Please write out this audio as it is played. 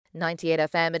98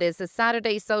 FM. It is the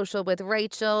Saturday Social with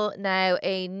Rachel. Now,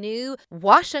 a new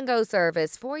wash and go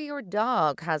service for your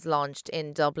dog has launched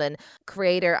in Dublin.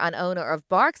 Creator and owner of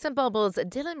Barks and Bubbles,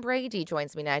 Dylan Brady,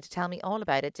 joins me now to tell me all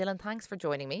about it. Dylan, thanks for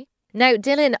joining me. Now,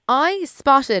 Dylan, I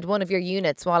spotted one of your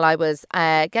units while I was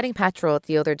getting petrol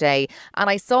the other day, and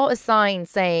I saw a sign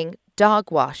saying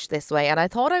dog wash this way, and I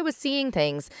thought I was seeing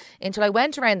things until I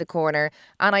went around the corner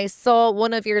and I saw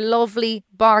one of your lovely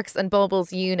Barks and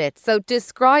Bubbles units. So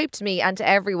describe to me and to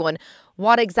everyone,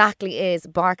 what exactly is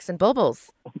Barks and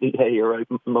Bubbles? Yeah, you're right.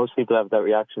 Most people have that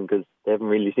reaction because they haven't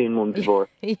really seen one before.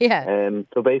 Yeah.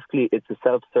 So basically, it's a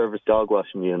self-service dog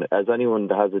washing unit. As anyone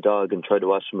that has a dog and try to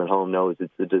wash them at home knows,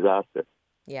 it's a disaster.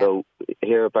 Yeah. So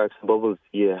here at Barks and Bubbles,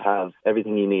 you have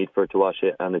everything you need for it to wash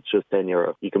it, and it's just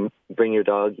 €10. You can bring your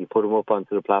dog, you put them up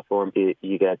onto the platform,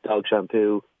 you get dog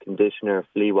shampoo, conditioner,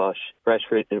 flea wash, fresh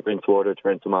rinse water to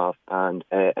rinse them off, and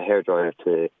a hairdryer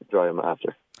to dry them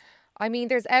after. I mean,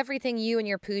 there's everything you and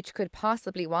your pooch could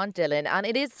possibly want, Dylan. And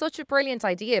it is such a brilliant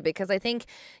idea because I think,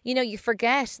 you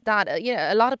forget that,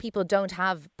 a lot of people don't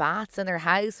have baths in their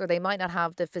house, or they might not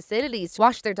have the facilities to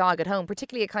wash their dog at home,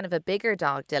 particularly a kind of a bigger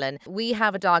dog, Dylan. We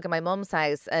have a dog in my mum's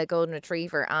house, a golden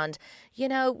retriever, and,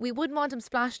 we wouldn't want him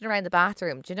splashing around the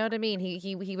bathroom. Do you know what I mean?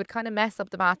 He would kind of mess up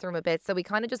the bathroom a bit. So we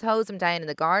kind of just hose him down in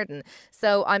the garden.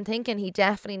 So I'm thinking he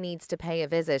definitely needs to pay a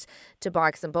visit to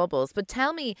Barks and Bubbles. But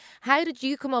tell me, how did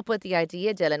you come up with the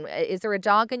idea, Dylan? Is there a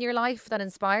dog in your life that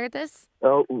inspired this?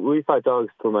 Oh, we've had dogs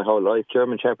for my whole life,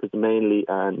 German Shepherds mainly,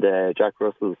 and Jack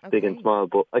Russells, big and small.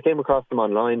 But I came across them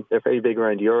online. They're very big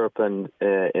around Europe and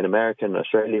in America and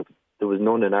Australia. There was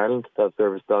none in Ireland,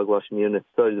 self-service dog washing units.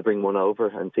 Decided to bring one over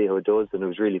and see how it does, and it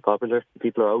was really popular.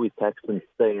 People are always texting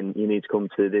saying, you need to come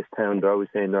to this town. They're always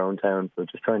saying their own town, so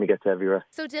just trying to get to everywhere.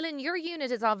 So Dylan, your unit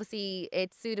is obviously,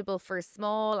 it's suitable for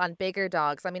small and bigger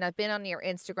dogs. I mean, I've been on your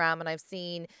Instagram and I've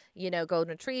seen, golden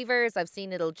retrievers. I've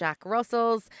seen little Jack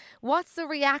Russells. What's the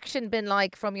reaction been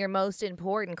like from your most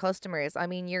important customers? I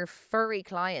mean, your furry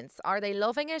clients. Are they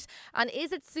loving it? And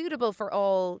is it suitable for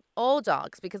all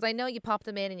dogs? Because I know you pop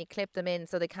them in and you clip them in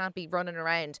so they can't be running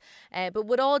around. But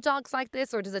would all dogs like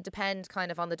this, or does it depend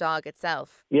kind of on the dog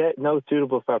itself? Yeah, no, it's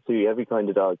suitable for absolutely every kind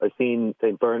of dog. I've seen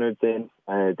St. Bernards in.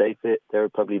 They fit. They're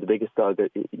probably the biggest dog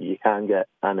that you can get.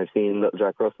 And I've seen little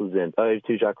Jack Russells in. I have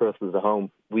two Jack Russells at home.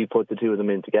 We put the two of them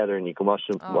in together, and you can wash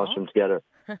them together.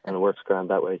 And it works grand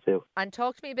that way too. And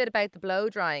talk to me a bit about the blow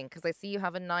drying, because I see you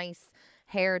have a nice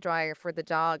hair dryer for the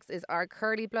dogs. Are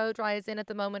curly blow dryers in at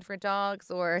the moment for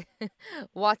dogs, or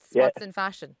what's in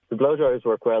fashion? The blow dryers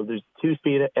work well. There's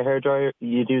 2-speed hair dryer.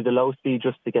 You do the low speed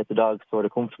just to get the dogs sort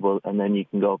of comfortable, and then you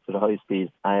can go up to the high speed,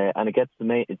 and it gets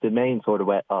the main sort of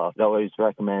wet off. I always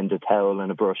recommend a towel and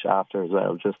a brush after as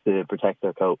well, just to protect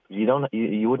their coat.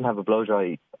 You wouldn't have a blow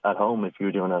dry at home if you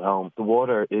were doing it at home. The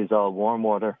water is all warm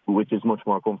water, which is much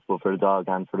more comfortable for the dog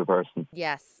and for the person.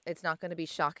 Yes, it's not going to be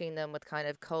shocking them with kind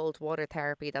of cold water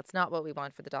therapy. That's not what we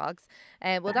want for the dogs.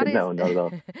 Well, that is no, not at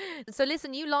all. So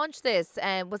listen, you launched this.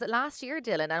 Was it last year,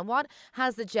 Dylan? And what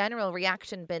has the general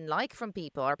reaction been like from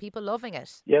people? Are people loving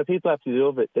it? Yeah, people absolutely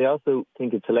love it. They also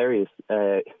think it's hilarious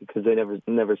because they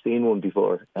never seen one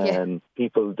before.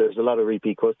 There's a lot of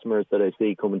repeat customers that I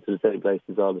see coming to the same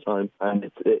places all the time, and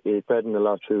it's spreading a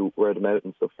lot through word of mouth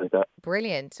and stuff like that.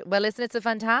 Brilliant. Well, listen, it's a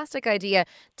fantastic idea.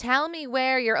 Tell me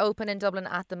where you're open in Dublin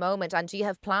at the moment, and do you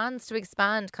have plans to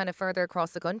expand kind of further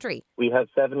across the country? We have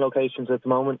 7 locations at the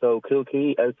moment. So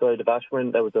Kilkee, outside of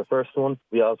Ashburn, that was our first one.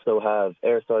 We also have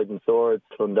Airside and Swords,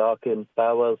 Clondalkin,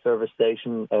 Bowell Service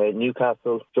Station,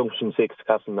 Newcastle, Junction 6,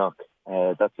 Castleknock.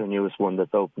 That's our newest one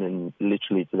that's opening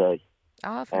literally today.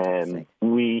 Oh, fantastic.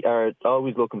 We are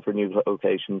always looking for new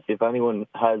locations. If anyone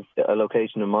has a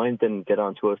location in mind, then get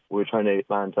on to us. We're trying to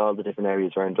expand to all the different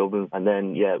areas around Dublin. And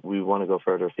then, we want to go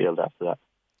further afield after that.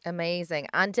 Amazing.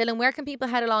 And Dylan, where can people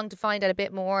head along to find out a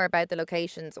bit more about the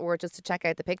locations, or just to check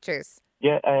out the pictures?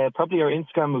 Yeah, probably our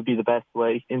Instagram would be the best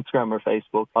way. Instagram or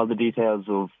Facebook. All the details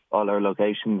of all our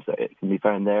locations can be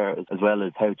found there, as well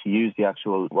as how to use the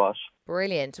actual wash.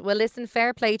 Brilliant. Well, listen,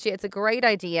 fair play to you. It's a great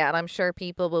idea, and I'm sure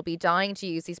people will be dying to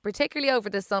use these, particularly over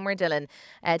the summer, Dylan,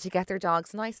 to get their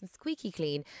dogs nice and squeaky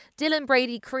clean. Dylan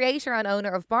Brady, creator and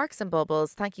owner of Barks and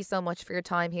Bubbles, thank you so much for your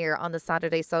time here on the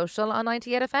Saturday Social on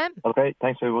 98 FM. Okay,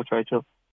 thanks very much, Rachel.